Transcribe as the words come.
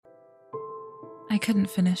I couldn't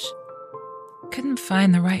finish. Couldn't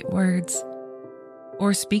find the right words,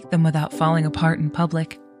 or speak them without falling apart in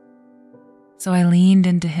public. So I leaned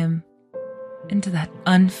into him, into that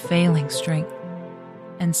unfailing strength,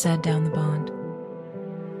 and said down the bond,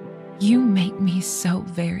 "You make me so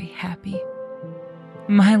very happy.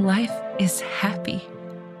 My life is happy,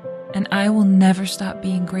 and I will never stop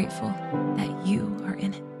being grateful that you are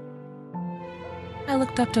in it." I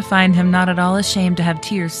looked up to find him not at all ashamed to have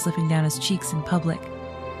tears slipping down his cheeks in public.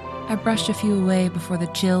 I brushed a few away before the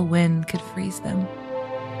chill wind could freeze them.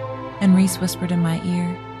 And Reese whispered in my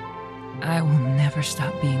ear, "I will never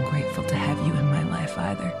stop being grateful to have you in my life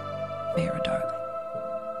either, Farrah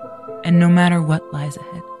darling. And no matter what lies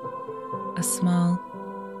ahead," a small,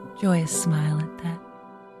 joyous smile at that,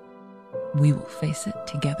 "we will face it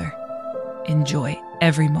together. Enjoy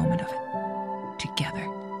every moment of it together."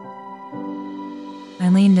 I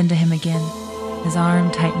leaned into him again, his arm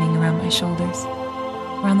tightening around my shoulders,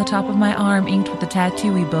 around the top of my arm inked with the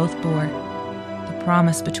tattoo we both bore, the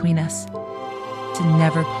promise between us to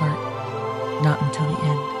never part, not until the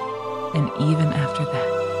end, and even after that.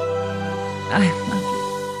 "I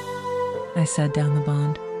love you," I said down the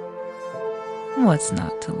bond. What's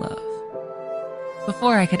not to love?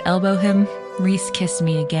 Before I could elbow him, Reese kissed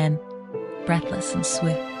me again, breathless and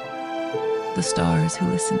swift. The stars who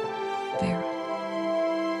listen, Farrah.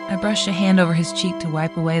 I brushed a hand over his cheek to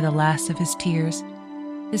wipe away the last of his tears,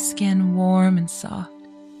 his skin warm and soft,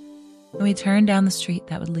 and we turned down the street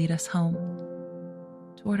that would lead us home,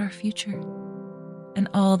 toward our future, and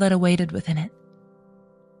all that awaited within it,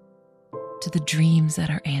 to the dreams that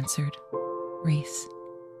are answered, Reese.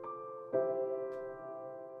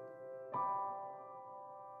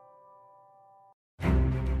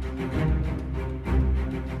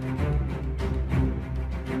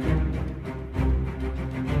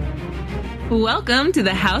 Welcome to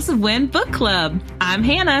the House of Wind Book Club. I'm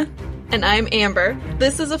Hannah. And I'm Amber.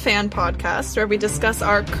 This is a fan podcast where we discuss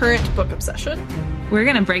our current book obsession. We're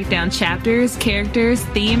going to break down chapters, characters,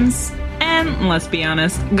 themes, and, let's be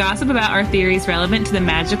honest, gossip about our theories relevant to the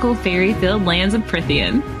magical, fairy-filled lands of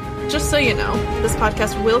Prithian. Just so you know, this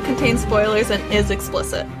podcast will contain spoilers and is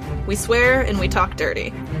explicit. We swear and we talk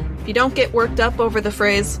dirty. If you don't get worked up over the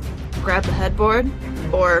phrase, "grab the headboard,"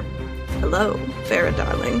 or "hello, Farrah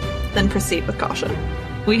darling," then proceed with caution.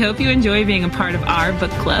 We hope you enjoy being a part of our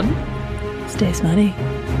book club. Stay smutty.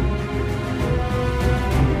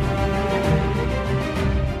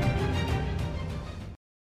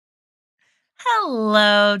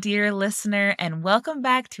 Hello, dear listener, and welcome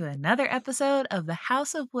back to another episode of the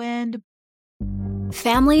House of Wind.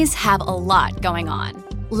 Families have a lot going on.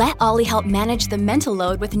 Let Ollie help manage the mental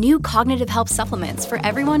load with new cognitive health supplements for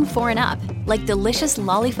everyone 4 and up, like delicious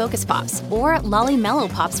Lolly Focus Pops or Lolly Mellow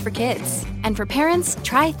Pops for kids. And for parents,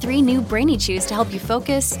 try 3 new Brainy Chews to help you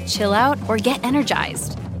focus, chill out, or get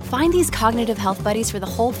energized. Find these cognitive health buddies for the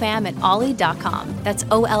whole fam at ollie.com. That's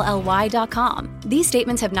OLLY.com. These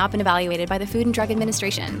statements have not been evaluated by the Food and Drug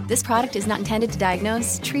Administration. This product is not intended to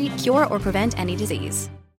diagnose, treat, cure, or prevent any disease.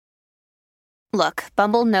 Look,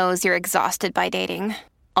 Bumble knows you're exhausted by dating.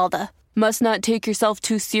 All the, "must not take yourself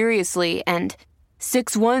too seriously," and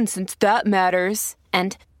 6'1" since that matters,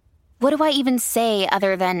 and what do I even say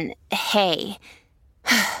other than, hey?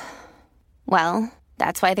 Well,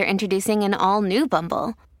 that's why they're introducing an all-new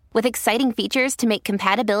Bumble, with exciting features to make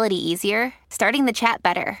compatibility easier, starting the chat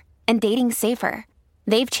better, and dating safer.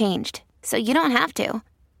 They've changed, so you don't have to.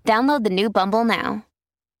 Download the new Bumble now.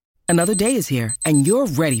 Another day is here, and you're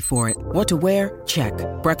ready for it. What to wear? Check.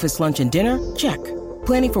 Breakfast, lunch, and dinner? Check.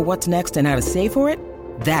 Planning for what's next and how to save for it?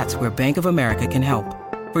 That's where Bank of America can help.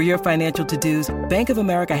 For your financial to-dos, Bank of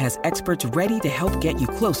America has experts ready to help get you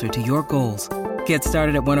closer to your goals. Get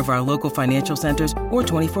started at one of our local financial centers or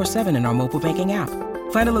 24/7 in our mobile banking app.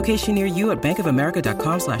 Find a location near you at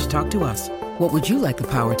bankofamerica.com/talktous. What would you like the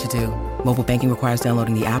power to do? Mobile banking requires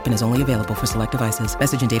downloading the app and is only available for select devices.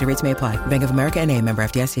 Message and data rates may apply. Bank of America N.A., member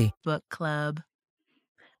FDIC. Book club.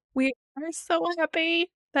 We are so happy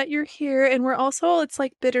that you're here, and we're also, it's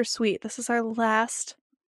like bittersweet. This is our last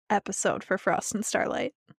episode for Frost and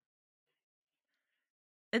Starlight.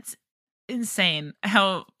 It's insane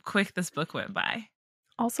how quick this book went by.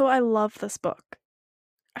 Also, I love this book.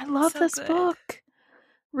 I love this book.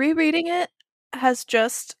 Rereading it has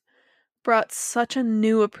just brought such a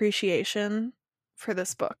new appreciation for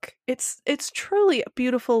this book. It's truly a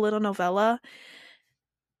beautiful little novella,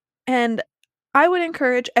 and I would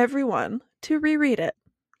encourage everyone to reread it.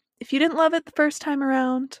 If you didn't love it the first time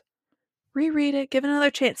around, reread it, give it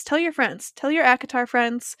another chance. Tell your friends, tell your ACOTAR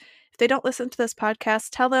friends. If they don't listen to this podcast,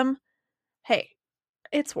 tell them, hey,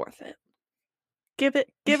 it's worth it. Give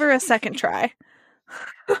her a second try.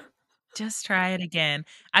 Just try it again.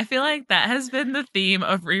 I feel like that has been the theme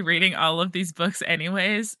of rereading all of these books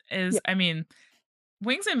anyways, I mean,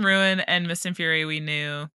 Wings and Ruin and Mist and Fury we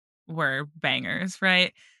knew were bangers,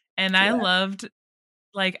 right? And I loved,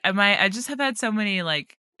 like, I just have had so many,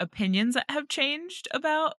 like, opinions that have changed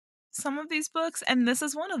about some of these books, and this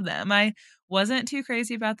is one of them. I wasn't too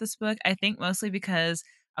crazy about this book, I think mostly because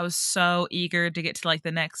I was so eager to get to, like,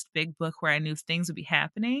 the next big book where I knew things would be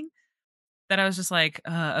happening, that I was just like,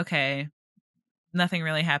 okay, nothing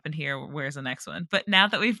really happened here. Where's the next one? But now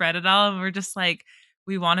that we've read it all and we're just like,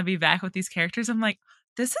 we want to be back with these characters, I'm like,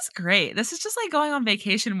 this is great. This is just like going on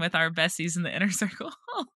vacation with our besties in the inner circle.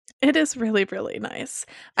 It is really, really nice.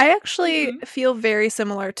 I actually feel very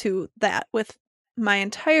similar to that with my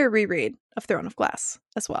entire reread of Throne of Glass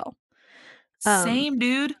as well. Same,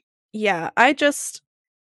 dude. Yeah, because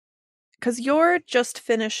you're just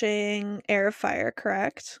finishing Heir of Fire,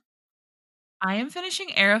 correct? I am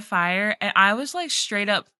finishing Heir of Fire, and I was like straight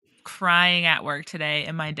up crying at work today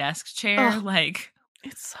in my desk chair. Like,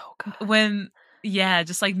 it's so good.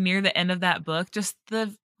 Just like near the end of that book, just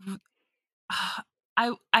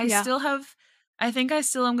I still have, I think I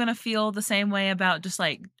still am gonna feel the same way about just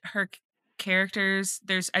like her characters.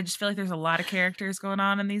 I just feel like there's a lot of characters going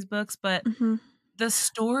on in these books, but the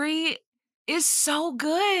story is so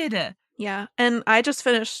good. Yeah, and I just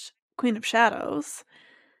finished Queen of Shadows,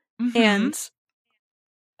 and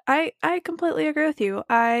I completely agree with you.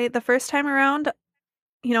 The first time around,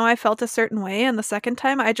 I felt a certain way, and the second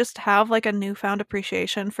time I just have like a newfound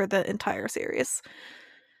appreciation for the entire series.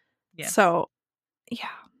 Yeah. So, yeah.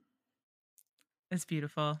 It's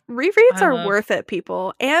beautiful. Rereads are worth it,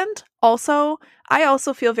 people. And also, I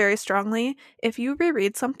also feel very strongly, if you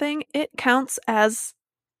reread something, it counts as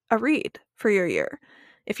a read for your year.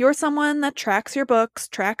 If you're someone that tracks your books,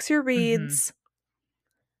 tracks your reads,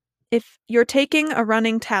 if you're taking a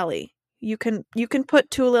running tally, you can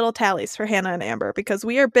put 2 little tallies for Hannah and Amber, because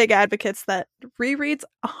we are big advocates that rereads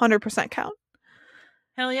 100% count.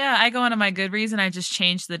 Hell yeah. I go onto my Goodreads and I just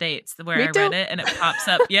change the dates where I read it and it pops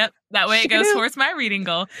up. Yep. That way it goes towards my reading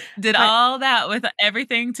goal. Did all that with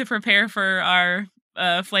everything to prepare for our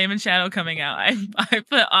Flame and Shadow coming out.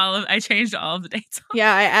 I changed all of the dates.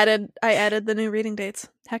 Yeah, I added the new reading dates.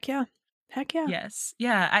 Heck yeah. Yes.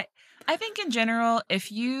 Yeah. I think in general,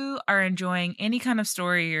 if you are enjoying any kind of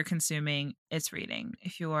story you're consuming, it's reading.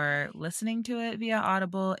 If you're listening to it via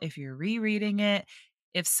Audible, if you're rereading it,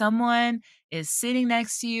 if someone is sitting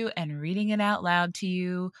next to you and reading it out loud to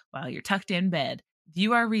you while you're tucked in bed,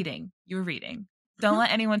 you are reading. You're reading. Don't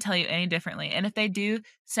let anyone tell you any differently. And if they do,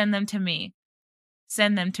 send them to me.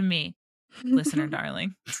 Send them to me, listener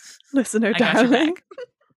darling. Listener darling.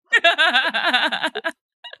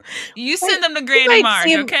 You send them to Granny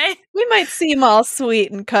Marge, okay? We might seem all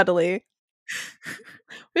sweet and cuddly.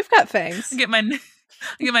 We've got fangs. I'll get my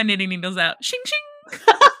knitting needles out. Shing, shing.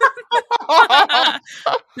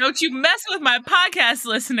 Don't you mess with my podcast,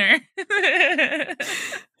 listener.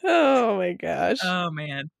 Oh my gosh. Oh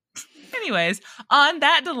man. Anyways, on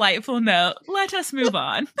that delightful note, let us move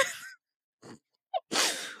on.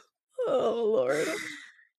 Oh Lord.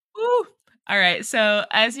 Woo. All right, so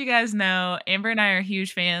as you guys know, Amber and I are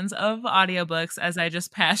huge fans of audiobooks, as I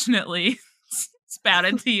just passionately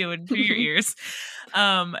spouted to you and to your ears.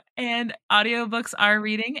 And audiobooks are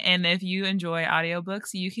reading, and if you enjoy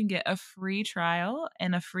audiobooks, you can get a free trial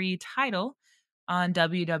and a free title on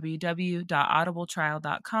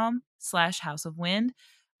www.audibletrial.com/House of Wind.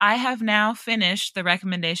 I have now finished the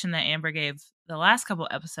recommendation that Amber gave the last couple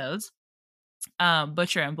episodes,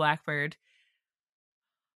 Butcher and Blackbird.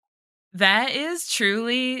 That is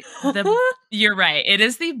truly you're right. It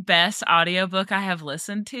is the best audiobook I have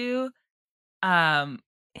listened to.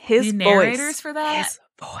 His the narrators voice. For that. His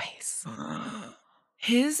voice.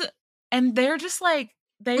 And they're just like,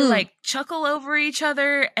 they like chuckle over each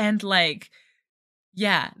other, and like,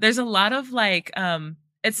 yeah, there's a lot of like,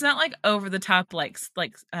 it's not like over the top, it's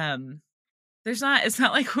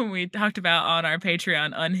not like when we talked about on our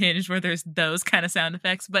Patreon Unhinged, where there's those kind of sound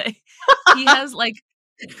effects, but he has like,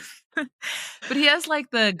 but he has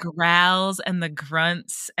like the growls and the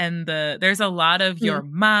grunts, and there's a lot of you're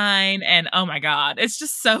mine, and oh my god, it's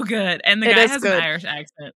just so good. And the guy has an Irish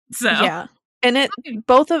accent, so yeah, and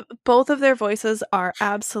both of their voices are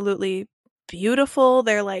absolutely beautiful.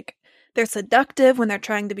 They're seductive when they're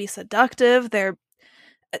trying to be seductive.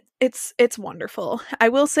 It's wonderful. I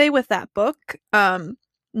will say with that book,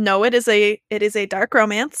 no, it is a dark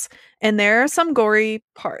romance, and there are some gory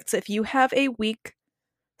parts. If you have a weak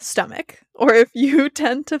stomach, or if you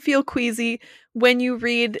tend to feel queasy when you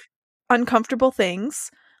read uncomfortable things,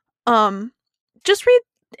 just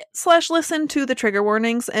 / listen to the trigger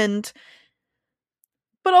warnings,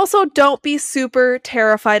 but also don't be super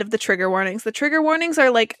terrified of the trigger warnings. The trigger warnings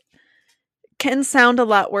are like, can sound a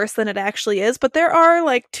lot worse than it actually is, but there are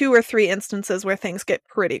like 2 or 3 instances where things get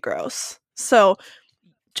pretty gross. So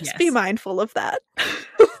just be mindful of that.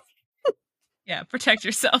 Yeah, protect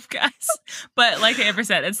yourself, guys. But like Amber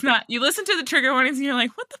said, it's not, you listen to the trigger warnings and you're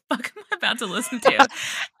like, what the fuck am I about to listen to?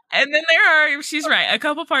 And then there are, she's right, a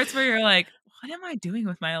couple parts where you're like, what am I doing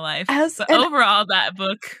with my life? But overall, that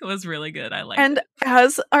book was really good. I liked it. And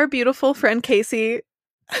as our beautiful friend Casey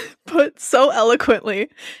put so eloquently,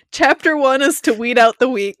 chapter 1 is to weed out the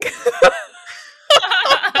weak.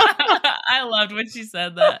 I loved when she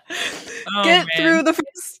said that. Oh, Get through the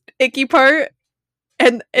first icky part,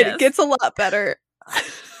 and it gets a lot better.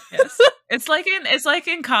 Yes. It's like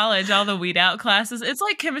in college, all the weed out classes. It's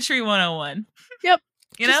like chemistry 101. Yep.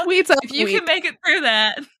 You know, weeds out if you can make it through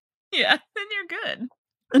that, yeah, then you're good.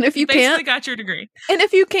 And if you basically got your degree. And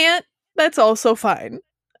if you can't, that's also fine.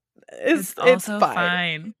 It's also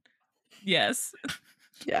fine. Yes.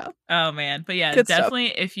 Yeah. Oh man, but yeah, good definitely.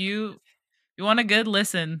 Stuff. If you want a good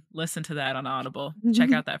listen to that on Audible.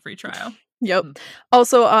 Check out that free trial. Yep.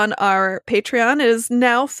 Also on our Patreon, it is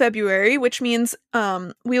now February, which means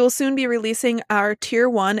we will soon be releasing our Tier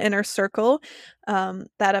 1 Inner Circle. That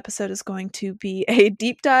episode is going to be a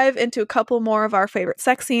deep dive into a couple more of our favorite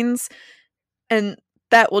sex scenes, and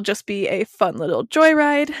that will just be a fun little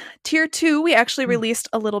joyride. Tier 2, we actually released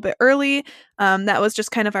a little bit early. That was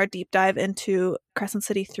just kind of our deep dive into Crescent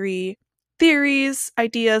City 3 theories,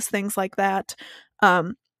 ideas, things like that.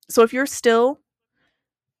 So if you're still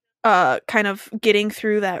kind of getting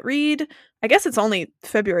through that read, I guess it's only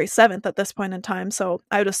February 7th at this point in time, so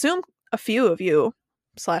I would assume a few of you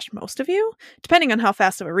 / most of you, depending on how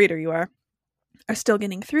fast of a reader you are still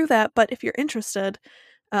getting through that. But if you're interested,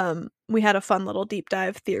 we had a fun little deep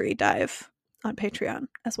dive theory dive on Patreon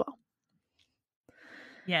as well.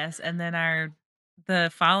 Yes, and then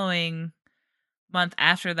the following month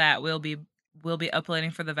after that, we'll be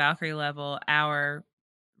uploading for the Valkyrie level our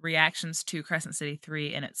reactions to Crescent City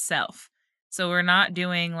 3 in itself. So we're not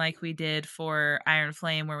doing like we did for Iron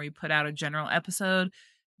Flame where we put out a general episode.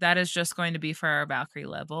 That is just going to be for our Valkyrie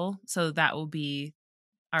level. So that will be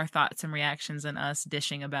our thoughts and reactions and us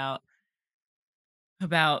dishing about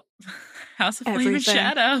House of Flame and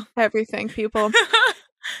Shadow. Everything, people.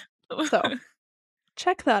 So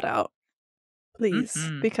check that out, please,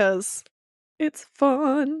 because it's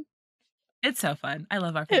fun. It's so fun. I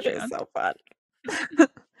love our Patreon. It is so fun.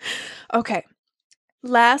 Okay.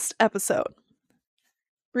 Last episode.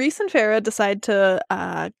 Rhys and Farah decide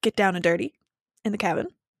to get down and dirty in the cabin,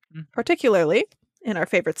 particularly in our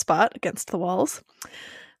favorite spot against the walls.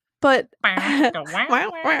 But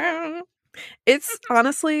it's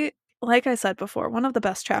honestly, like I said before, one of the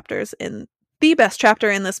best chapters in the best chapter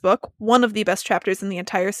in this book, one of the best chapters in the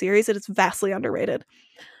entire series. It is vastly underrated.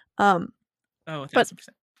 1,000%.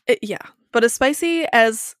 But as spicy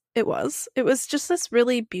as it was just this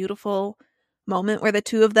really beautiful moment where the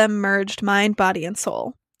two of them merged mind, body, and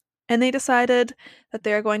soul. And they decided that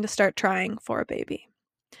they're going to start trying for a baby.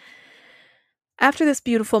 After this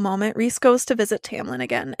beautiful moment, Rhys goes to visit Tamlin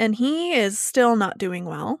again, and he is still not doing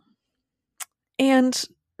well. And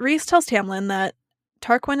Rhys tells Tamlin that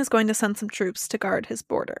Tarquin is going to send some troops to guard his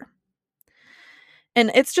border.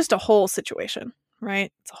 And it's just a whole situation,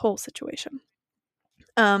 right? It's a whole situation.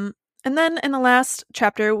 And then in the last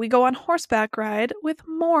chapter, we go on horseback ride with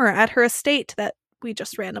Mor at her estate that we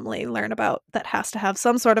just randomly learn about that has to have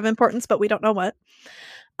some sort of importance, but we don't know what.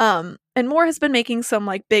 And Mor has been making some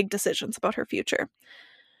like big decisions about her future.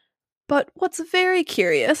 But what's very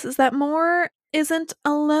curious is that Mor isn't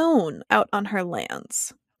alone out on her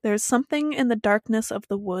lands. There's something in the darkness of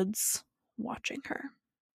the woods watching her.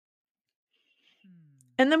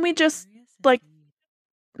 And then we just like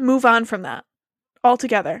move on from that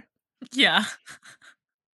altogether. Yeah.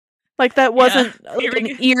 Like that wasn't like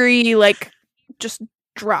an eerie, like, just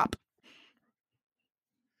drop.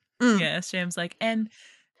 Yeah, Sham's like, and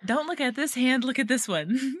don't look at this hand, look at this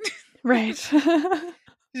one. Right.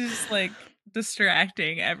 Just like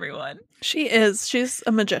distracting everyone. She is. She's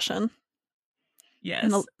a magician.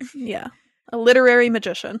 Yes. A literary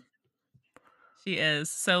magician. She is.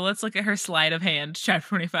 So let's look at her sleight of hand, chapter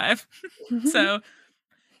 25. So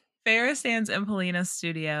Farah stands in Polina's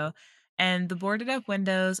studio, and the boarded up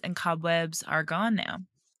windows and cobwebs are gone now.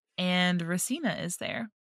 And Racina is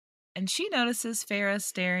there. And she notices Farah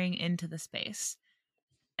staring into the space.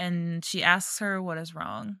 And she asks her what is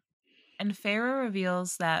wrong. And Farah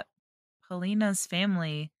reveals that Polina's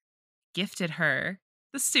family gifted her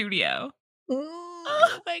the studio.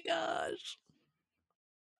 Oh my gosh.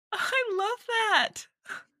 I love that.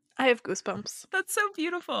 I have goosebumps. That's so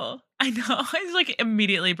beautiful. I know. I like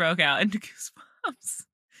immediately broke out into goosebumps.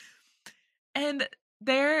 And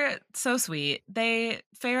they're so sweet. Farah,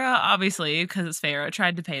 obviously, because it's Farah,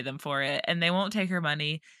 tried to pay them for it, and they won't take her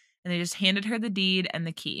money. And they just handed her the deed and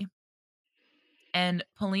the key. And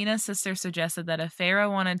Polina's sister suggested that if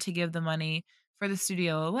Farah wanted to give the money for the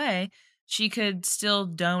studio away, she could still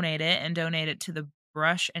donate it and donate it to the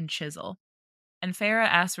brush and chisel. And Farah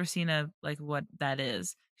asks Rosina like what that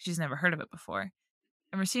is. She's never heard of it before.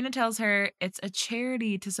 And Rosina tells her it's a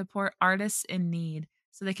charity to support artists in need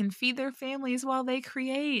so they can feed their families while they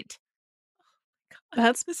create.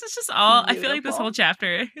 That's this is just all beautiful. I feel like this whole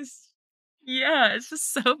chapter is it's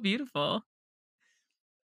just so beautiful.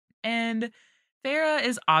 And Farah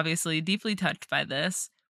is obviously deeply touched by this,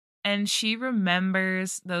 and she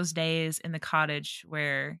remembers those days in the cottage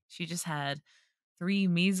where she just had 3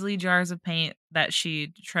 measly jars of paint that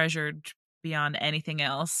she treasured beyond anything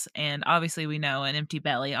else, and obviously we know an empty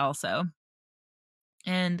belly also.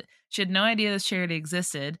 And she had no idea this charity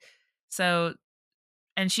existed,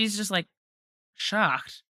 and she's just like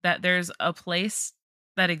shocked that there's a place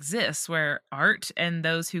that exists where art and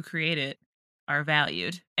those who create it are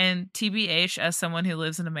valued. And TBH, as someone who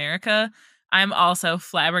lives in America, I'm also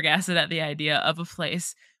flabbergasted at the idea of a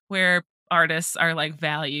place where artists are like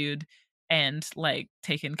valued and like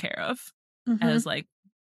taken care of as like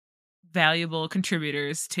valuable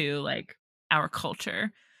contributors to like our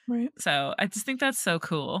culture. Right. So I just think that's so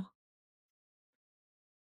cool.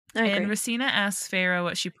 I agree. And Rosina asks Farah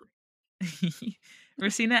what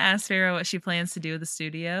she plans to do with the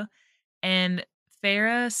studio, and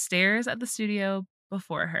Farah stares at the studio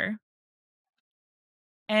before her.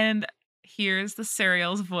 And here's the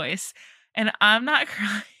Serial's voice. And I'm not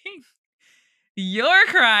crying. You're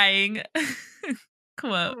crying.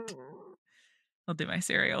 Quote. I'll do my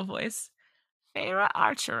Serial voice. Farah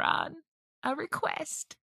Archeron, a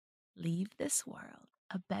request. Leave this world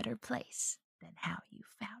a better place than how you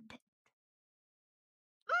found it.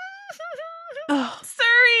 Oh,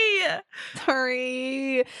 Suri!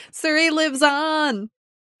 Suri lives on.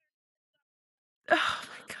 Oh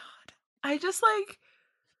my god. I just like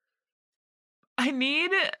I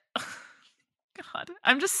need God.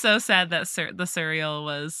 I'm just so sad that the Serial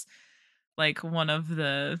was like one of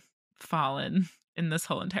the fallen in this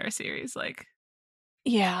whole entire series. Like,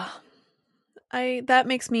 yeah, that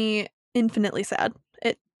makes me infinitely sad.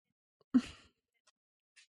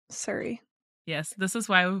 Suri. Yes, this is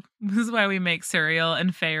why we make Serial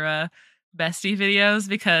and Farah bestie videos,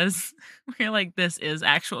 because we're like, this is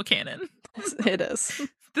actual canon. It is.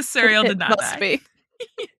 The Serial did not must die. Be.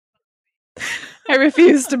 I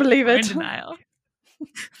refuse to believe We're it. in denial.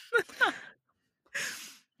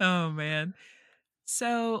 Oh man.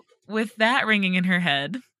 So with that ringing in her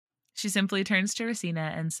head, she simply turns to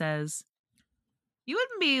Rosina and says, "You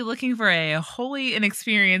wouldn't be looking for a wholly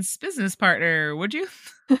inexperienced business partner, would you?"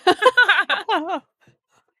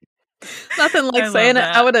 Nothing like saying it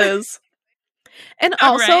how it is. And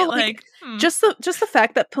also, right? just the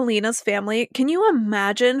fact that Polina's family, can you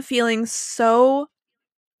imagine feeling so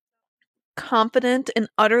confident and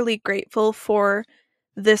utterly grateful for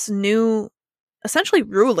this new, essentially,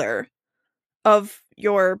 ruler of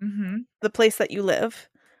the place that you live?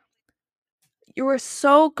 You were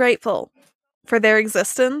so grateful for their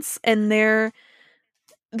existence and their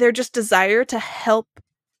just desire to help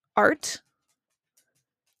art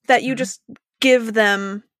that you just give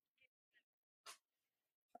them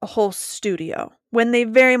a whole studio when they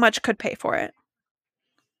very much could pay for it.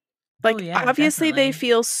 Like, obviously definitely. They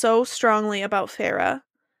feel so strongly about Farah.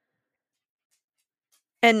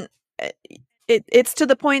 And it's to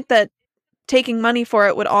the point that taking money for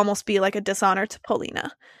it would almost be like a dishonor to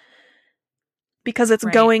Polina. Because it's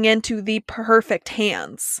going into the perfect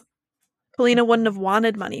hands. Polina wouldn't have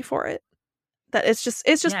wanted money for it. That it's just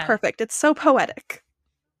perfect. It's so poetic.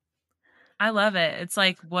 I love it. It's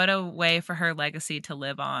like, what a way for her legacy to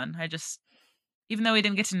live on. Even though we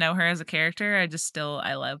didn't get to know her as a character, I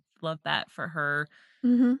love that for her,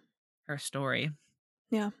 her story.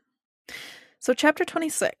 Yeah. So chapter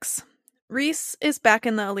 26, Rhys is back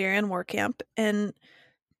in the Illyrian war camp, and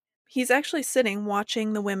he's actually sitting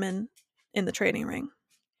watching the women in the training ring.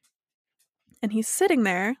 And he's sitting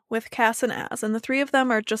there with Cass and Az, and the three of them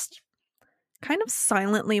are just kind of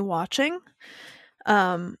silently watching.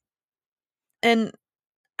 And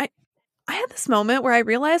I had this moment where I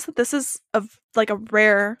realized that this is a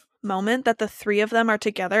rare moment that the three of them are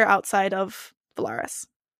together outside of Valaris.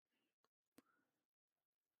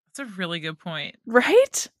 That's a really good point.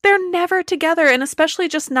 Right? They're never together, and especially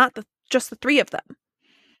just the three of them.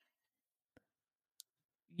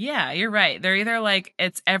 Yeah, you're right. They're either like,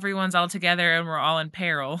 it's everyone's all together and we're all in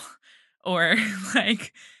peril, or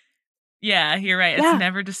like, yeah, you're right. It's Yeah.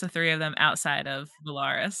 never just the three of them outside of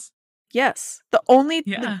Valaris. Yes. The only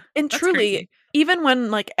Yeah, and that's truly, crazy. even when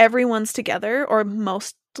like everyone's together or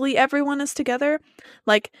mostly everyone is together,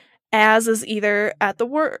 like Az is either at the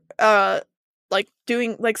war like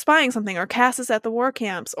doing like spying something, or Cass is at the war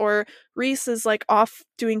camps, or Reese is like off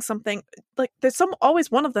doing something. Like there's always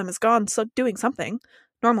one of them is gone so doing something,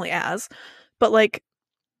 normally Az. But like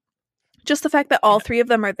just the fact that all three of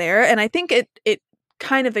them are there, and I think it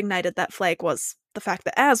kind of ignited that flag was the fact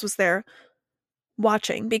that Az was there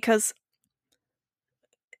watching, because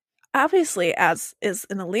obviously Az is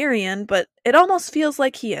an Illyrian, but it almost feels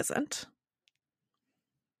like he isn't.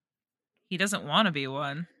 He doesn't want to be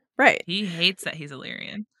one. Right. He hates that he's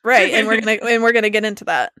Illyrian. Right, and we're gonna get into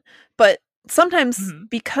that. But sometimes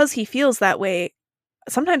because he feels that way,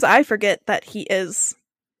 sometimes I forget that he is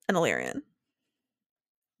an Illyrian.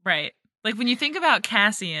 Right. Like when you think about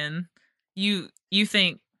Cassian, you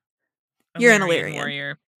think you're an Illyrian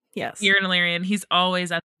warrior. Yes. You're an Illyrian. He's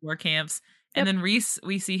always at the war camps. And then Reese,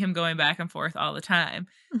 we see him going back and forth all the time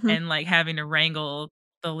and like having to wrangle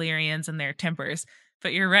the Illyrians and their tempers.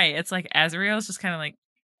 But you're right. It's like Azrael's just kind of like,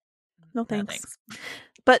 no thanks.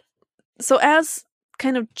 But so Az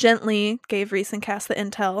kind of gently gave Reese and Cass the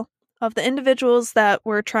intel of the individuals that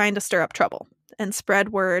were trying to stir up trouble and spread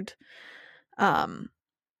word of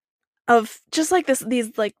just like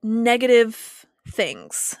these like negative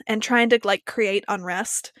things and trying to like create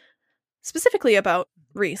unrest, specifically about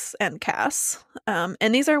Reese and Cass.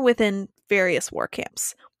 And these are within various war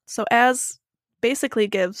camps. So Az basically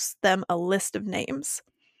gives them a list of names,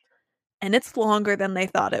 and it's longer than they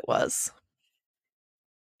thought it was.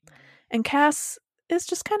 And Cass is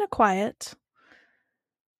just kind of quiet.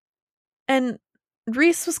 And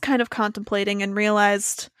Reese was kind of contemplating and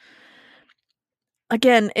realized,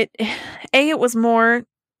 again, it was more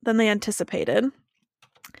than they anticipated.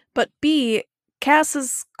 But B, Cass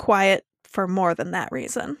is quiet for more than that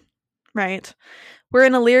reason, right? We're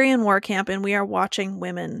in Illyrian war camp and we are watching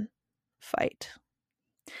women fight.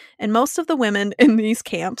 And most of the women in these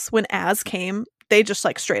camps, when Az came, they just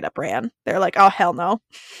like straight up ran. They're like, oh, hell no.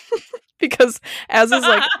 Because Az is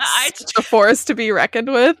like such a force to be reckoned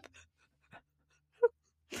with.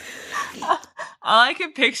 All I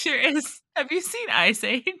can picture is, have you seen Ice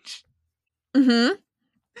Age? Mm-hmm.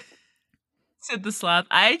 Said the sloth,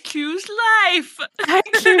 I choose life. I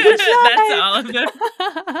choose life. That's all of them.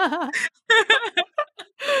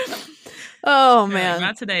 Oh, man. Like,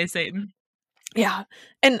 not today, Satan. Yeah.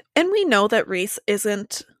 And we know that Reese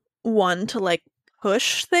isn't one to like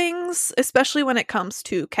push things, especially when it comes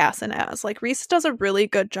to Cass and Az. Like Reese does a really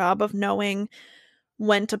good job of knowing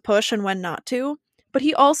when to push and when not to. But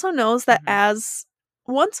he also knows that Az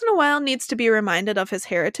once in a while needs to be reminded of his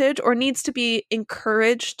heritage, or needs to be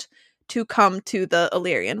encouraged to come to the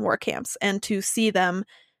Illyrian war camps and to see them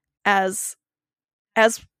as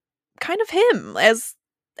kind of him, as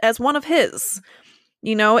one of his.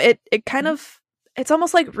 You know, it kind of, it's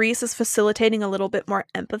almost like Reese is facilitating a little bit more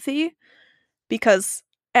empathy, because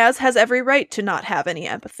Az has every right to not have any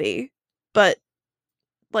empathy, but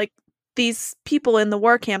like these people in the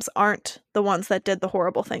war camps aren't the ones that did the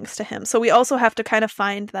horrible things to him. So we also have to kind of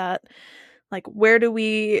find that, like, where do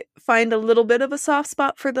we find a little bit of a soft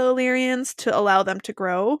spot for the Illyrians to allow them to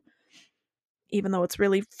grow, even though it's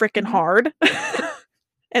really freaking hard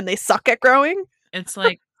and they suck at growing. It's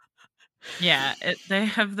like, yeah, they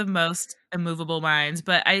have the most immovable minds.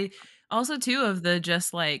 But I also, too, of the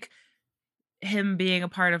just like him being a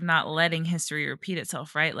part of not letting history repeat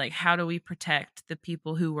itself, right? Like, how do we protect the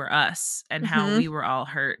people who were us and how we were all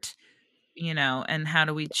hurt, you know, and how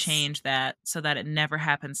do we change that so that it never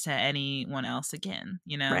happens to anyone else again,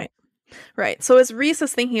 you know? Right. So as Reese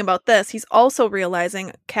is thinking about this, he's also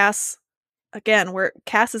realizing Cass, again, where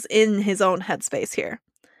Cass is in his own headspace here.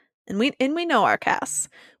 And we know our Cass.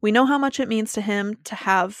 We know how much it means to him to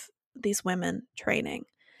have these women training.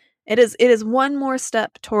 It is one more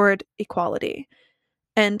step toward equality.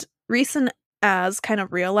 And Reese and Az kind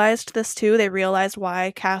of realized this too. They realized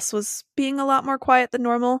why Cass was being a lot more quiet than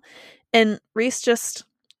normal. And Reese just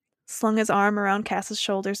slung his arm around Cass's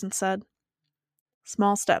shoulders and said,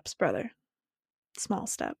 "Small steps, brother. Small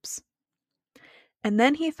steps." And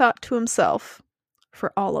then he thought to himself,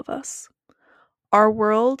 for all of us, our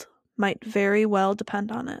world might very well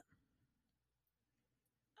depend on it.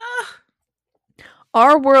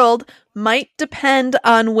 Our world might depend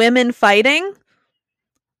on women fighting.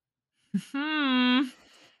 Dot,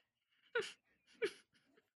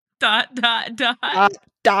 dot, dot. Dot,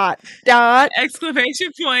 dot, dot.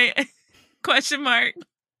 Exclamation point. Question mark.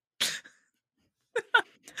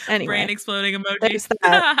 Anyway, brain exploding emoji. there's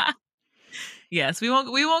that. Yes, we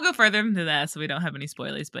won't go further into that, so we don't have any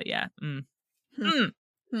spoilers. But yeah.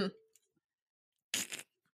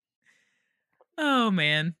 Oh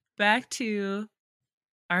man, back to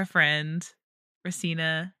our friend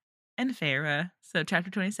Racina and Feyre. So chapter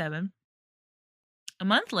 27. A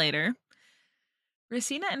month later,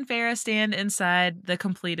 Racina and Feyre stand inside the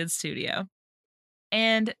completed studio,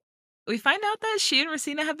 and we find out that she and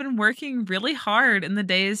Racina have been working really hard in the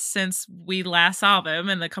days since we last saw them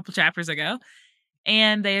in a couple chapters ago.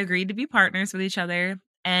 And they agreed to be partners with each other.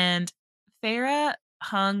 And Feyre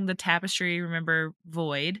hung the tapestry, remember,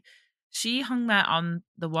 Void. She hung that on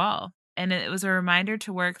the wall. And it was a reminder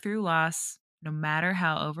to work through loss, no matter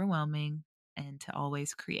how overwhelming, and to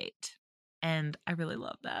always create. And I really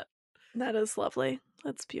love that. That is lovely.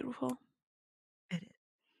 That's beautiful. It is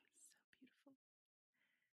so beautiful.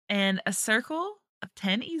 And a circle of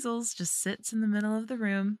 10 easels just sits in the middle of the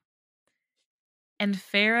room. And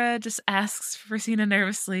Feyre just asks Racina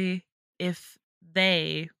nervously if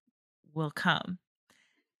they will come.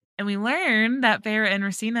 And we learn that Feyre and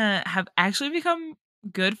Racina have actually become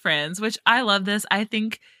good friends, which I love this. I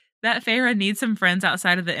think that Feyre needs some friends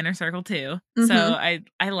outside of the inner circle too. Mm-hmm. So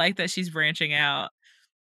I like that she's branching out.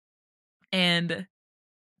 And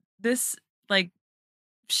this, like,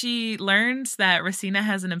 she learns that Racina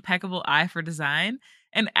has an impeccable eye for design.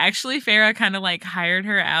 And actually, Feyre kind of like hired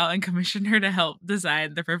her out and commissioned her to help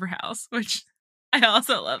design the river house, which I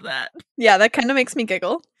also love that. Yeah, that kind of makes me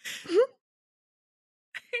giggle.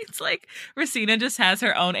 It's like Racina just has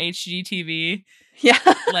her own HGTV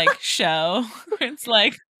like show. It's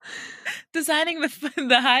like designing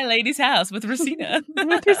the High Lady's house with Racina.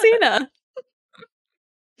 With Racina.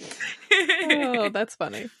 Oh, that's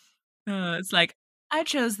funny. It's like, I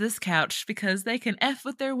chose this couch because they can F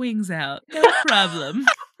with their wings out. No problem.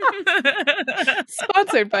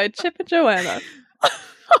 Sponsored by Chip and Joanna.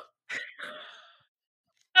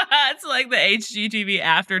 It's like the HGTV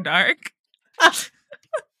After Dark.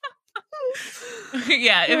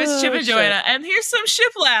 Yeah, if it's Chip and Joanna. And here's some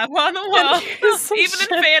shiplap on the wall. Even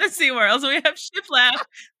in fantasy worlds, we have shiplap.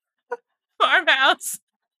 Farmhouse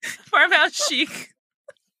chic.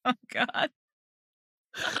 Oh, God.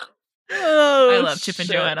 Oh, I love Chip and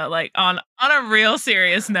Joanna. Like, on a real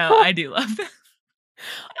serious note, I do love them.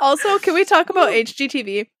 Also, can we talk about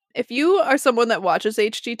HGTV? If you are someone that watches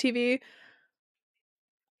HGTV,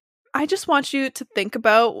 I just want you to think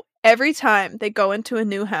about every time they go into a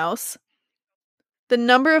new house, the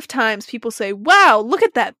number of times people say, "Wow, look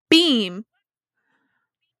at that beam."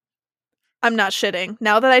 I'm not shitting.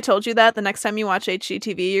 Now that I told you that, the next time you watch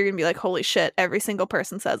HGTV, you're going to be like, holy shit, every single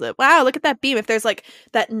person says it. Wow, look at that beam. If there's like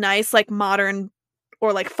that nice like modern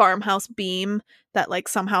or like farmhouse beam that like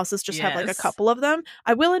some houses just have like a couple of them,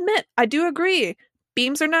 I will admit, I do agree.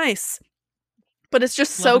 Beams are nice. But it's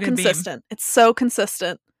just so consistent. It's so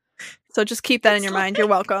consistent. So just keep that in your mind. You're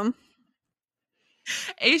welcome.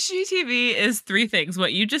 HGTV is 3 things.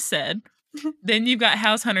 What you just said. Then you've got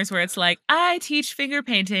House Hunters where it's like, I teach finger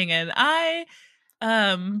painting and I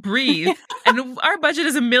breathe and our budget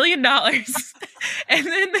is $1 million. And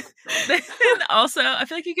then also I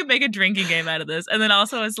feel like you could make a drinking game out of this. And then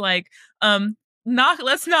also it's like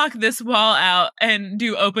let's knock this wall out and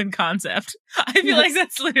do open concept. I feel like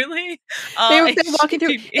that's literally they're walking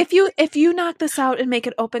through. If you knock this out and make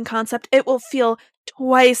it open concept, it will feel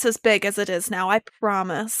twice as big as it is now, I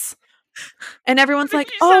promise. And everyone's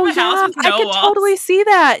like, oh yeah, I can totally see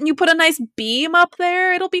that. And you put a nice beam up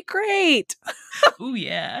there, it'll be great. Ooh,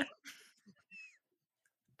 yeah.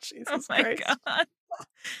 Jesus Christ. God.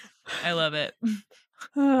 I love it.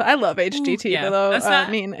 I love HGTV though.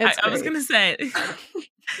 I mean, it's I was going to say,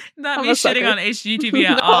 not me shitting on HGTV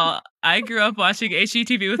at all. I grew up watching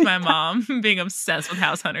HGTV with my mom, being obsessed with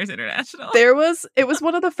House Hunters International. It was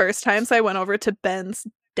one of the first times I went over to Ben's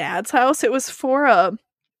dad's house. It was for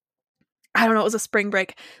it was a spring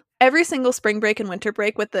break. Every single spring break and winter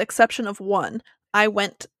break, with the exception of one, I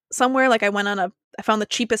went somewhere, like I found the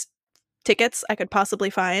cheapest tickets I could possibly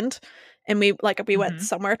find. And we went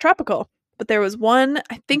somewhere tropical. But there was one,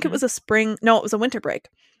 I think it was it was a winter break.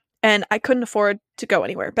 And I couldn't afford to go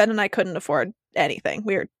anywhere. Ben and I couldn't afford anything.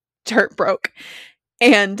 We were dirt broke.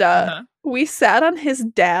 And we sat on his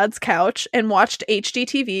dad's couch and watched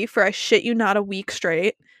HGTV for, I shit you not, a week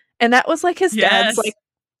straight. And that was like his dad's like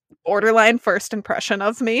borderline first impression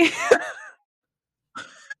of me.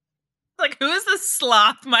 Like, who is the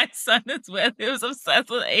sloth my son is with who's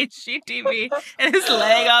obsessed with HGTV and is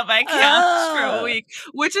laying on my couch for a week,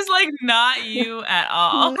 which is like not you at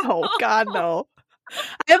all. No, God, no.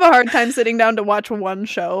 I have a hard time sitting down to watch one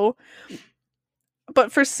show.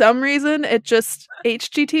 But for some reason, it just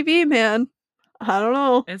HGTV, man. I don't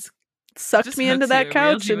know. It's Sucked just me into hooks you, that it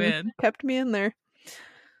reels couch you and in. kept me in there.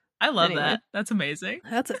 I love Anyway, that. That's amazing.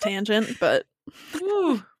 that's a tangent, but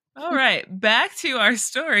Woo. All right, back to our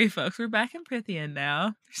story, folks. We're back in Prithian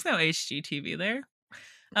now. There's no HGTV there.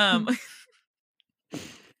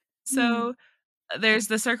 So there's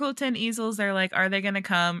the Circle of 10 easels. They're like, are they going to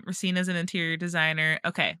come? Racina's an interior designer.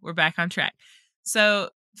 Okay, we're back on track. So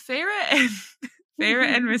Feyre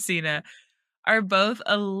and Racina are both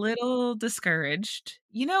a little discouraged.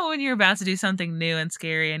 You know, when you're about to do something new and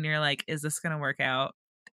scary and you're like, is this going to work out?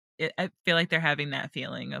 I feel like they're having that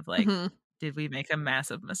feeling of like, did we make a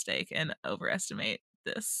massive mistake and overestimate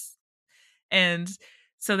this? And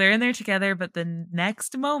so they're in there together, but the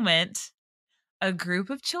next moment, a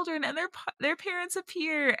group of children and their parents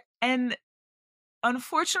appear, and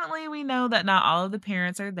unfortunately we know that not all of the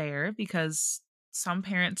parents are there because some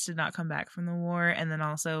parents did not come back from the war, and then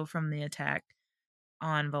also from the attack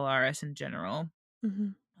on Valaris in general.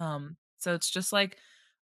 So it's just like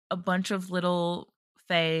a bunch of little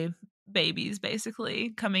Fae babies basically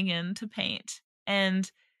coming in to paint,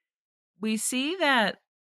 and we see that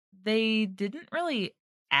they didn't really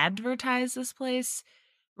advertise this place.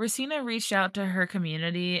 Racina reached out to her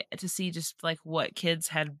community to see just like what kids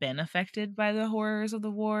had been affected by the horrors of the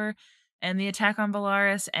war and the attack on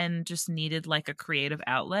Valaris and just needed like a creative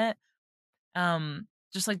outlet.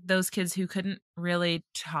 Just like those kids who couldn't really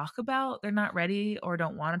talk about, they're not ready or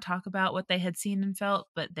don't want to talk about what they had seen and felt,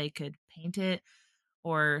 but they could paint it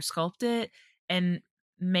or sculpt it. And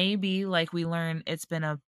maybe, like we learn, it's been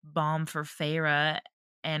a balm for Feyre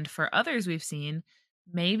and for others we've seen.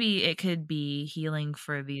 Maybe it could be healing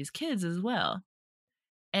for these kids as well.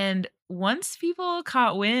 And once people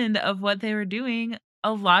caught wind of what they were doing,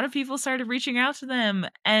 a lot of people started reaching out to them.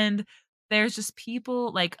 And there's just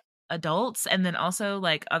people like adults and then also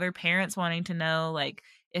like other parents wanting to know like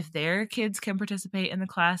if their kids can participate in the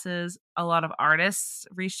classes. A lot of artists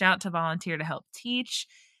reached out to volunteer to help teach.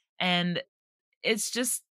 And it's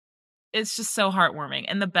just so heartwarming.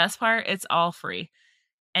 And the best part, it's all free.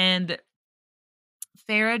 And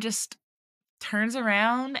Farah just turns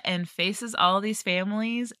around and faces all these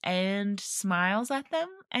families and smiles at them,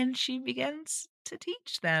 and she begins to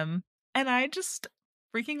teach them. And I just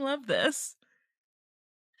freaking love this.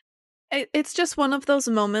 It's just one of those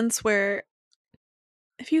moments where,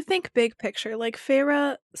 if you think big picture, like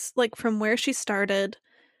Feyre, like from where she started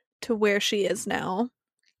to where she is now,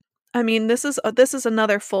 I mean, this is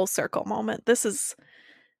another full circle moment. This is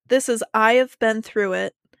I have been through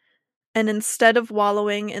it, and instead of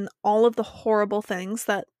wallowing in all of the horrible things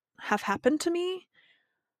that have happened to me,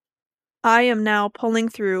 I am now pulling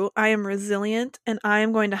through. I am resilient, and I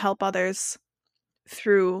am going to help others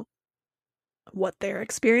through what they're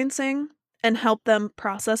experiencing and help them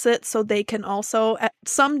process it so they can also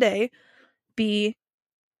someday be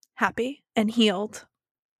happy and healed.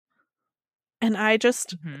 And I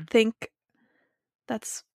just think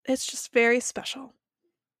it's just very special.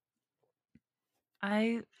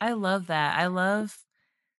 I love that.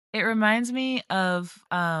 It reminds me of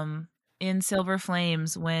in Silver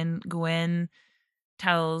Flames when Gwen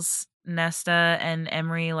tells Nesta and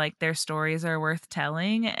Emery like their stories are worth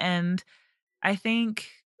telling, and I think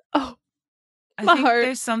heart.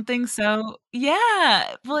 there's something so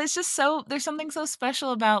well, it's just so there's something so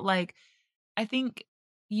special about like I think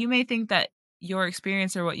you may think that your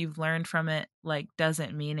experience or what you've learned from it like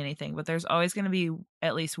doesn't mean anything, but there's always going to be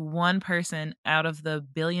at least one person out of the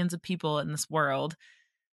billions of people in this world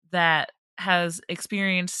that has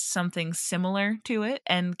experienced something similar to it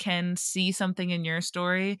and can see something in your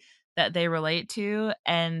story that they relate to,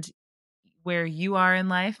 and where you are in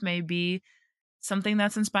life may be something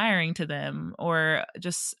that's inspiring to them or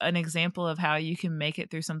just an example of how you can make it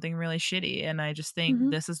through something really shitty. And I just think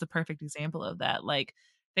this is the perfect example of that. Like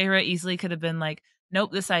Feyre easily could have been like,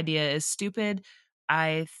 nope, this idea is stupid.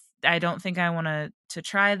 I don't think I want to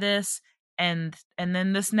try this. And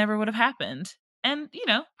then this never would have happened. And, you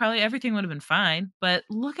know, probably everything would have been fine. But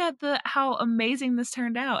look at how amazing this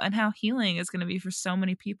turned out and how healing is going to be for so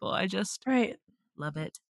many people. I just love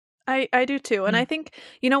it. I do too. And I think,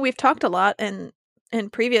 you know, we've talked a lot in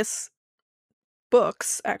previous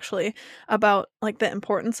books actually about like the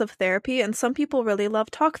importance of therapy, and some people really love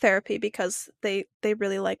talk therapy because they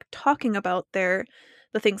really like talking about the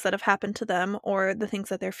things that have happened to them or the things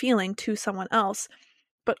that they're feeling to someone else.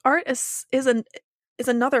 But art is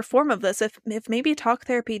another form of this. If maybe talk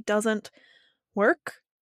therapy doesn't work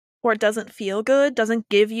or doesn't feel good, doesn't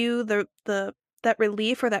give you the that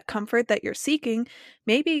relief or that comfort that you're seeking,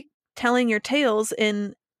 maybe telling your tales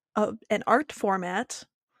in an art format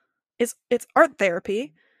it's art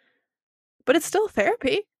therapy, but it's still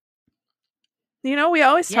therapy. You know, we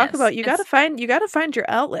always talk about you got to find your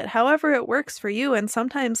outlet, however it works for you. And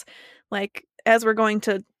sometimes, like, as we're going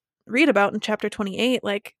to read about in chapter 28,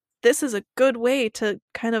 like, this is a good way to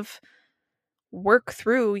kind of work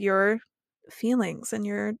through your feelings and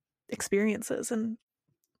your experiences. And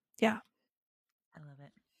yeah. I love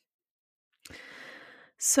it.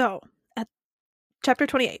 So, at chapter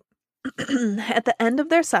 28, at the end of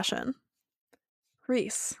their session,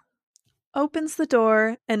 Reese opens the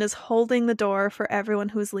door and is holding the door for everyone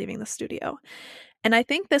who's leaving the studio. And I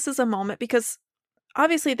think this is a moment because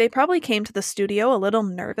obviously they probably came to the studio a little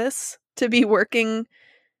nervous to be working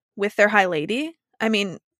with their High Lady. I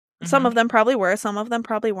mean, some of them probably were, some of them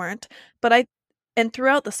probably weren't. But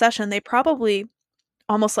throughout the session, they probably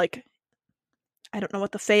almost like, I don't know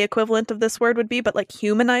what the Fae equivalent of this word would be, but like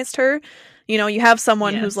humanized her. You know, you have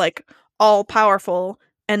someone who's like all powerful,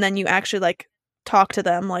 and then you actually like talk to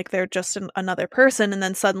them like they're just another person, and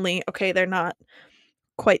then suddenly, okay, they're not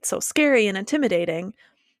quite so scary and intimidating.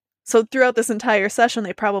 So throughout this entire session,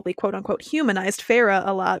 they probably quote unquote humanized Farah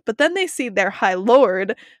a lot, but then they see their High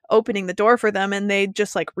Lord opening the door for them, and they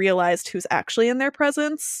just like realized who's actually in their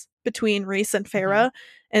presence between Reese and Farah,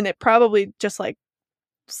 and it probably just like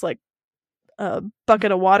a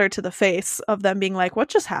bucket of water to the face of them being like, what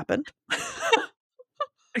just happened?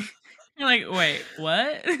 You're like, wait,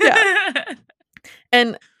 what? Yeah.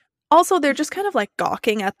 And also they're just kind of like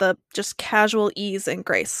gawking at the just casual ease and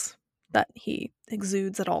grace that he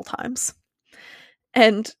exudes at all times.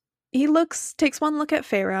 And he takes one look at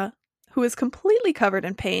Farah, who is completely covered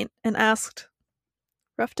in paint, and asked,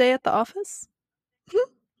 rough day at the office?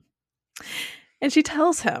 And she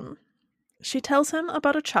tells him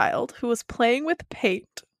about a child who was playing with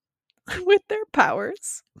paint with their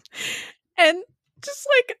powers and just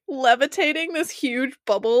like levitating this huge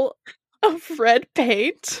bubble of red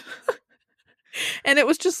paint. And it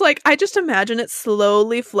was just like, I just imagine it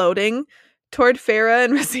slowly floating toward Farah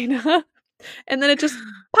and Rosina, and then it just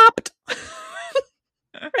popped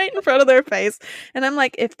right in front of their face. And I'm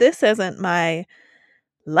like, if this isn't my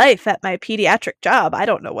life at my pediatric job, I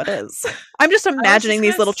don't know what is. I'm just imagining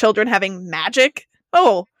these little children having magic.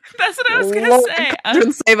 Oh, that's what I was gonna say.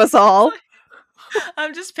 Children save us all.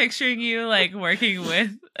 I'm just picturing you like working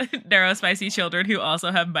with neurospicy children who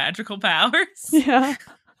also have magical powers. Yeah.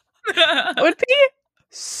 It would be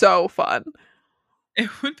so fun. It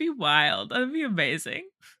would be wild. That would be amazing.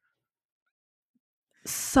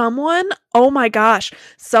 Oh my gosh,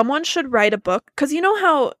 someone should write a book, because you know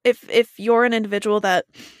how if you're an individual that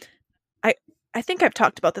I think I've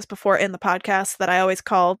talked about this before in the podcast, that I always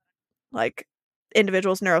call like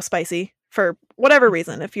individuals neurospicy for whatever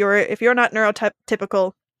reason. If you're not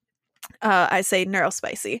neurotypical, I say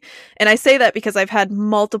neurospicy, and I say that because I've had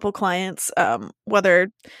multiple clients,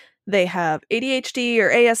 whether they have ADHD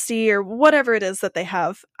or ASD or whatever it is that they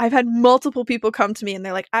have. I've had multiple people come to me and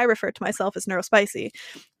they're like, I refer to myself as neurospicy.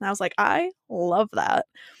 And I was like, I love that.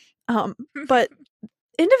 But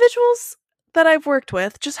individuals that I've worked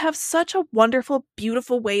with just have such a wonderful,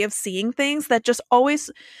 beautiful way of seeing things that just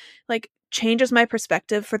always like changes my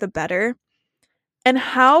perspective for the better. And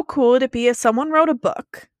how cool would it be if someone wrote a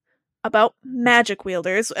book about magic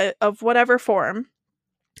wielders of whatever form,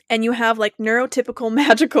 and you have like neurotypical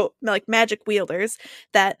magic wielders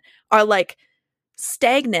that are like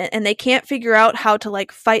stagnant and they can't figure out how to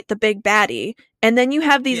like fight the big baddie, and then you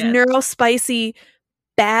have these neurospicy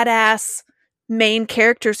badass main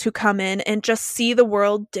characters who come in and just see the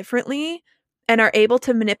world differently and are able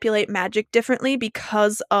to manipulate magic differently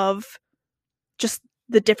because of just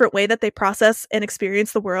the different way that they process and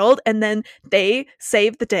experience the world, and then they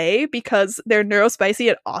save the day because they're neurospicy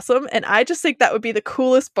and awesome. And I just think that would be the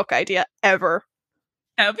coolest book idea ever.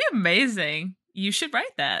 That would be amazing. You should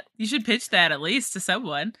write that. You should pitch that at least to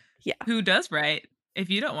someone. Yeah. Who does write? If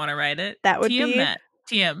you don't want to write it, that would TM be that.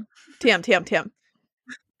 TM.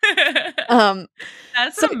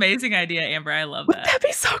 That's an amazing idea, Amber. I love that. That'd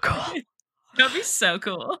be so cool. That'd be so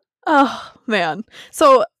cool. Oh man.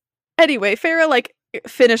 So anyway, Farah like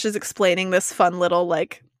finishes explaining this fun little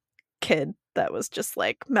like kid that was just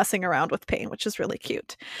like messing around with paint, which is really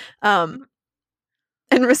cute. And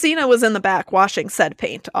Rosina was in the back washing said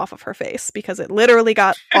paint off of her face because it literally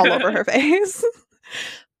got all over her face.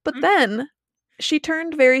 But then she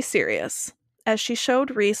turned very serious as she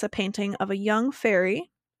showed Reese a painting of a young fairy.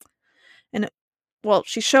 And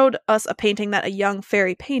she showed us a painting that a young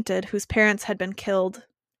fairy painted whose parents had been killed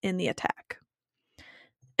in the attack.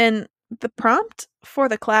 And the prompt for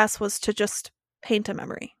the class was to just paint a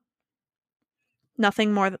memory.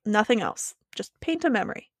 Nothing more, nothing else. Just paint a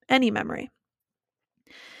memory. Any memory.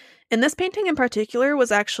 And this painting in particular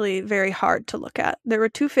was actually very hard to look at. There were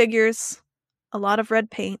two figures, a lot of red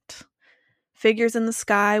paint, figures in the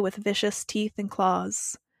sky with vicious teeth and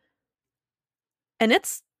claws. And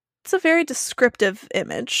it's a very descriptive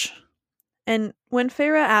image. And when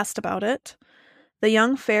Feyre asked about it, the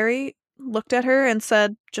young fairy looked at her and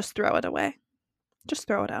said, "Just throw it away. Just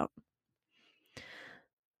throw it out."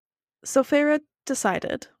 So Feyre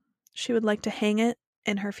decided she would like to hang it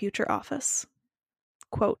in her future office.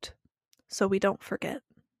 Quote, "So we don't forget."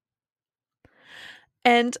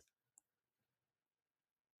 And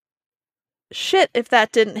shit, if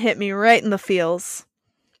that didn't hit me right in the feels.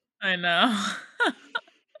 I know.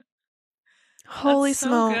 Holy that's so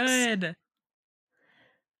smokes. Good.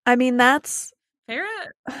 I mean, that's... Feyre?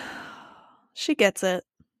 She gets it.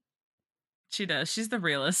 She does. She's the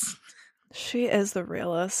realist. She is the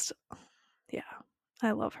realist. Yeah,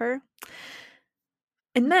 I love her.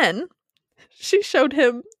 And then she showed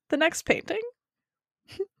him the next painting.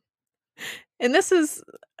 And this is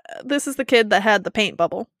the kid that had the paint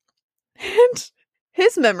bubble. And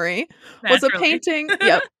his memory was a painting.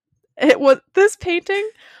 Yep. It was this painting.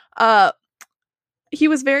 He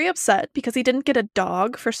was very upset because he didn't get a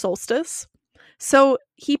dog for solstice. So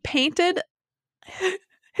he painted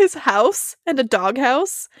his house and a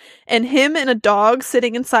doghouse, and him and a dog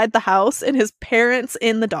sitting inside the house, and his parents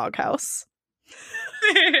in the doghouse.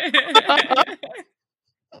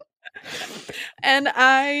 And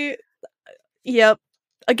yep,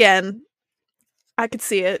 again, I could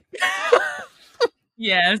see it.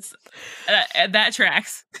 Yes, that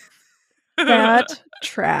tracks. That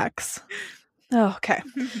tracks. Oh, okay.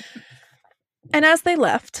 And as they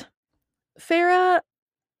left, Feyre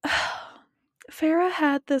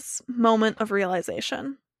had this moment of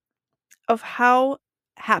realization of how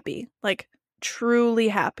happy, like truly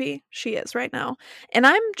happy she is right now. And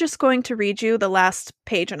I'm just going to read you the last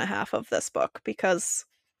page and a half of this book because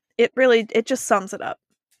it just sums it up.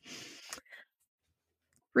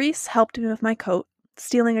 Rhys helped me with my coat,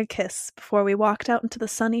 stealing a kiss before we walked out into the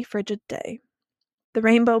sunny, frigid day. The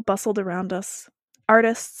rainbow bustled around us,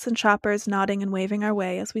 artists and shoppers nodding and waving our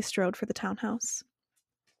way as we strode for the townhouse.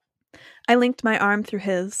 I linked my arm through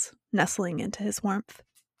his, nestling into his warmth.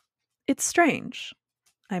 "It's strange,"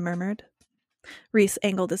 I murmured. Rhys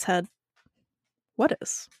angled his head. "What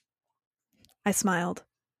is?" I smiled.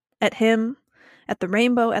 At him, at the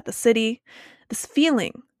rainbow, at the city, this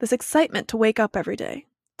feeling, this excitement to wake up every day,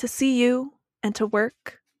 to see you, and to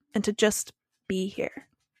work, and to just be here.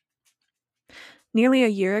 Nearly a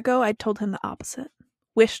year ago, I'd told him the opposite,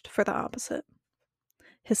 wished for the opposite.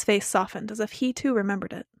 His face softened as if he too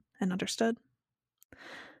remembered it and understood.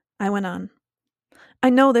 I went on. "I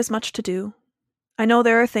know there's much to do. I know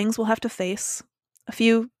there are things we'll have to face, a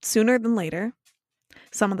few sooner than later."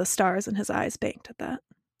 Some of the stars in his eyes banked at that.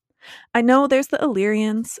 "I know there's the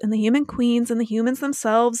Illyrians, and the human queens, and the humans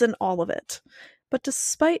themselves, and all of it. But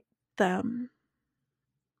despite them..."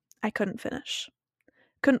 I couldn't finish.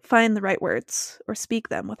 Couldn't find the right words, or speak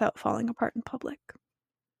them without falling apart in public.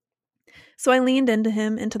 So I leaned into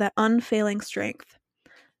him, into that unfailing strength,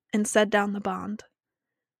 and said down the bond,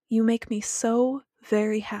 "You make me so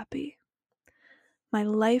very happy. My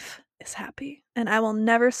life is happy, and I will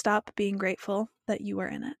never stop being grateful that you are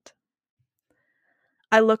in it."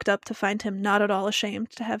 I looked up to find him not at all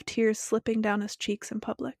ashamed to have tears slipping down his cheeks in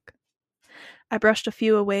public. I brushed a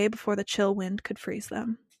few away before the chill wind could freeze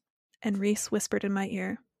them, and Rhys whispered in my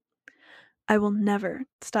ear, "I will never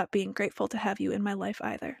stop being grateful to have you in my life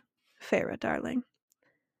either, Feyre, darling.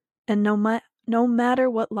 And no matter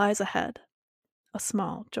what lies ahead," a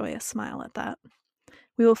small, joyous smile at that,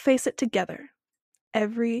 "we will face it together,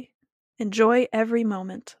 enjoy every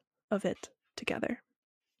moment of it together."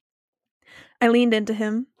 I leaned into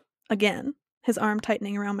him, again, his arm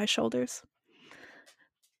tightening around my shoulders.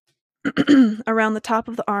 Around the top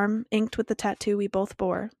of the arm, inked with the tattoo we both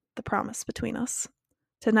bore, the promise between us,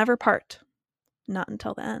 to never part, not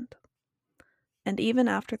until the end. And even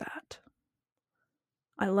after that.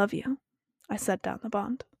 "I love you," I said down the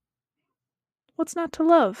bond. "What's not to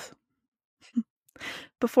love?"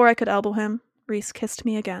 Before I could elbow him, Rhys kissed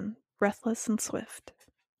me again, breathless and swift.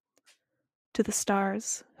 "To the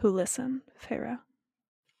stars who listen, Feyre."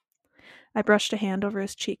 I brushed a hand over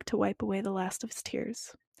his cheek to wipe away the last of his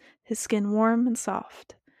tears, his skin warm and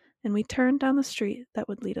soft, and we turned down the street that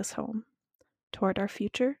would lead us home, toward our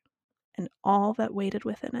future and all that waited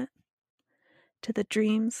within it, to the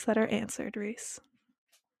dreams that are answered, Rhys.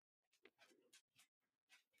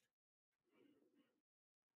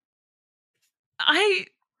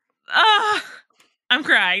 I'm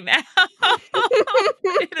crying now.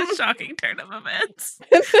 In a shocking turn of events.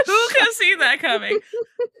 Who could see that coming?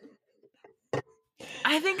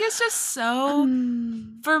 I think it's just so,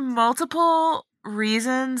 for multiple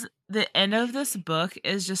reasons, the end of this book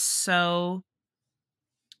is just so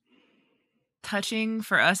touching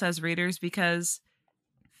for us as readers because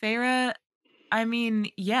Feyre, I mean,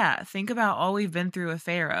 yeah, think about all we've been through with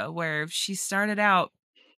Feyre, where she started out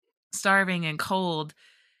starving and cold,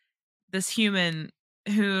 this human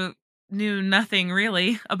who knew nothing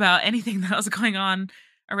really about anything that was going on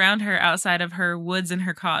around her outside of her woods and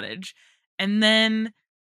her cottage. And then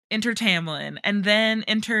enter Tamlin, and then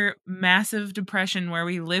enter massive depression where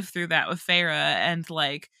we lived through that with Feyre and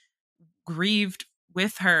like grieved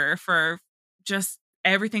with her for just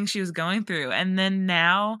everything she was going through. And then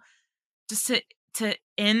now just to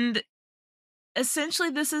end, essentially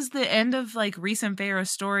this is the end of like Rhys and Feyre's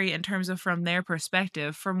story in terms of from their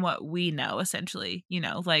perspective, from what we know, essentially, you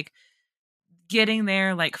know, like getting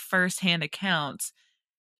their like firsthand accounts.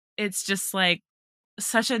 It's just like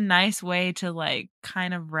such a nice way to like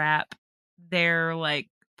kind of wrap their like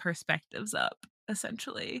perspectives up,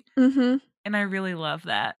 essentially. Mm-hmm. And I really love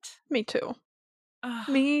that. Me too. Ugh.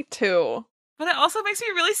 Me too. But it also makes me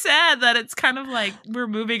really sad that it's kind of like we're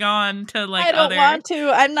moving on to like I don't want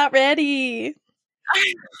to. I'm not ready.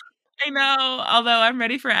 I know, although I'm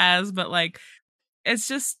ready for Az, but like it's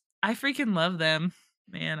just I freaking love them.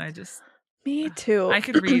 Man, Me too. I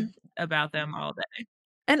could read about them all day.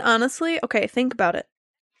 And honestly, okay, think about it.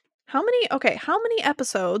 How many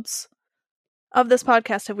episodes of this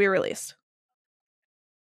podcast have we released?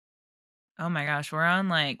 Oh my gosh, we're on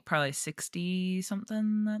like probably 60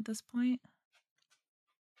 something at this point.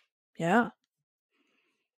 Yeah.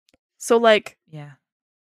 So like, yeah,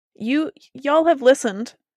 y'all have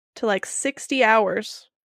listened to like 60 hours,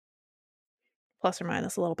 plus or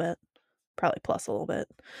minus a little bit, probably plus a little bit,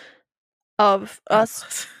 of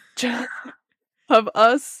us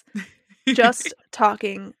just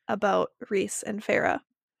talking about Rhys and Feyre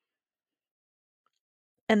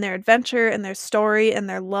and their adventure and their story and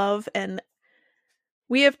their love, and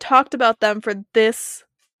we have talked about them for this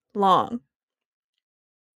long.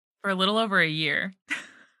 For a little over a year.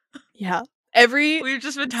 Yeah. We've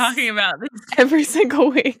just been talking about this every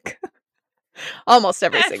single week. Almost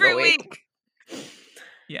every single week.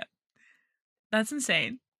 Yeah. That's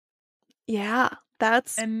insane. Yeah.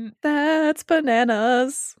 That's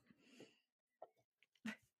bananas.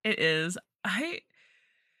 It is.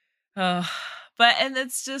 But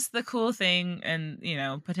it's just the cool thing, and you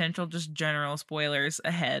know, potential just general spoilers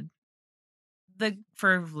ahead.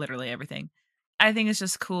 For literally everything. I think it's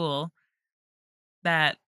just cool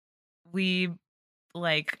that we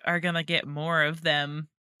like are gonna get more of them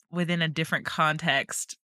within a different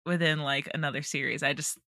context within like another series.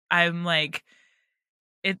 I'm like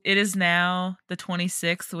it is now the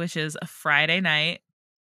 26th, which is a Friday night,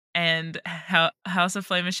 and House of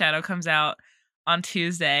Flame and Shadow comes out on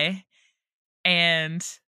Tuesday, and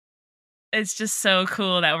it's just so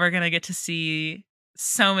cool that we're gonna get to see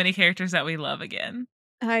so many characters that we love again.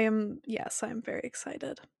 I'm very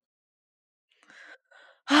excited.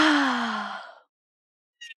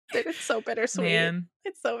 It's so bittersweet. Man.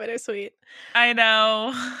 It's so bittersweet. I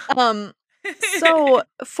know. So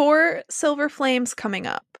for Silver Flames coming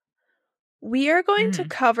up, we are going to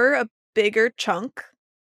cover a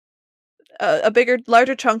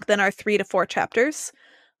larger chunk than our 3 to 4 chapters.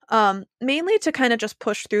 Mainly to kind of just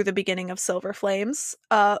push through the beginning of Silver Flames,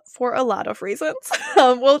 for a lot of reasons.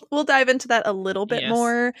 We'll dive into that a little bit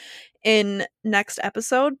more in next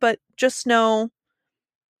episode, but just know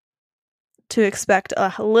to expect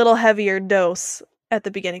a little heavier dose at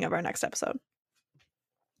the beginning of our next episode.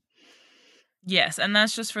 Yes, and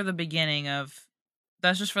that's just for the beginning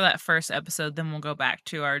that's just for that first episode, then we'll go back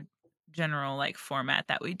to our general like format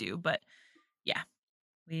that we do. But yeah,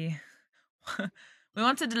 we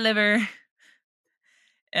want to deliver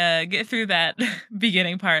get through that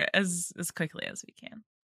beginning part as quickly as we can.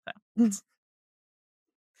 So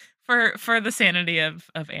for the sanity of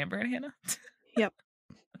Amber and Hannah. Yep.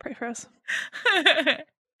 Pray for us.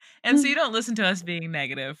 And so you don't listen to us being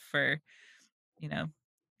negative for, you know,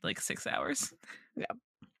 like 6 hours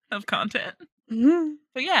of content. Mm-hmm.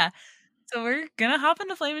 But yeah, so we're gonna hop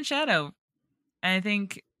into Flame and Shadow. And I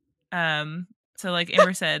think so like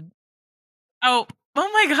Amber said, oh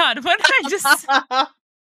my god, what did I just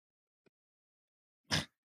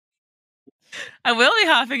I will be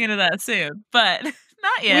hopping into that soon, but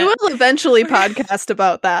not yet. We will eventually podcast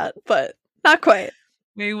about that, but not quite.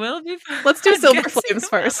 We will be. Let's do Silver Flames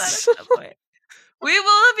first. We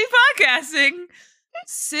will be podcasting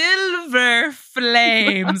Silver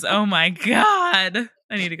Flames. Oh my god.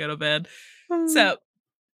 I need to go to bed. So,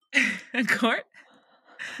 Court,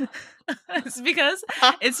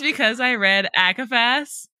 It's because I read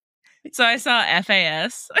ACOFAS. So I saw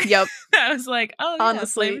FAS. Yep. I was like, oh yeah,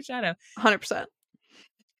 Honestly, Flame and Shadow. 100%.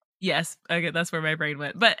 Yes. Okay, that's where my brain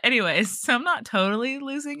went. But anyways, so I'm not totally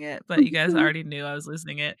losing it, but you guys already knew I was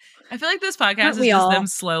losing it. I feel like this podcast is just them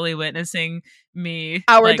slowly witnessing me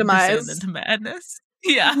our demise descend into madness.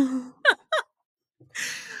 Yeah.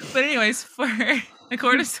 But anyways, for A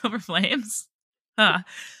Court of Silver Flames,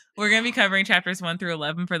 we're going to be covering chapters 1 through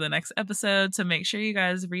 11 for the next episode. So make sure you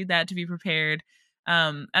guys read that to be prepared.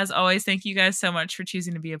 As always, thank you guys so much for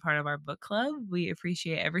choosing to be a part of our book club. We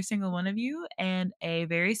appreciate every single one of you, and a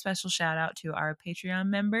very special shout out to our Patreon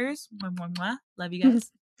members. Mwah, mwah, mwah. Love you guys.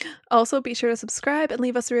 Also, be sure to subscribe and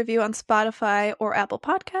leave us a review on Spotify or Apple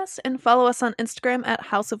Podcasts, and follow us on Instagram at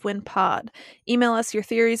House of Wind Pod. Email us your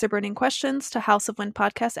theories or burning questions to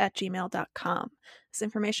houseofwindpodcast@gmail.com. This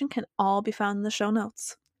information can all be found in the show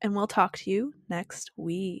notes, and we'll talk to you next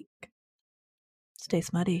week. Stay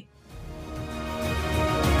smutty.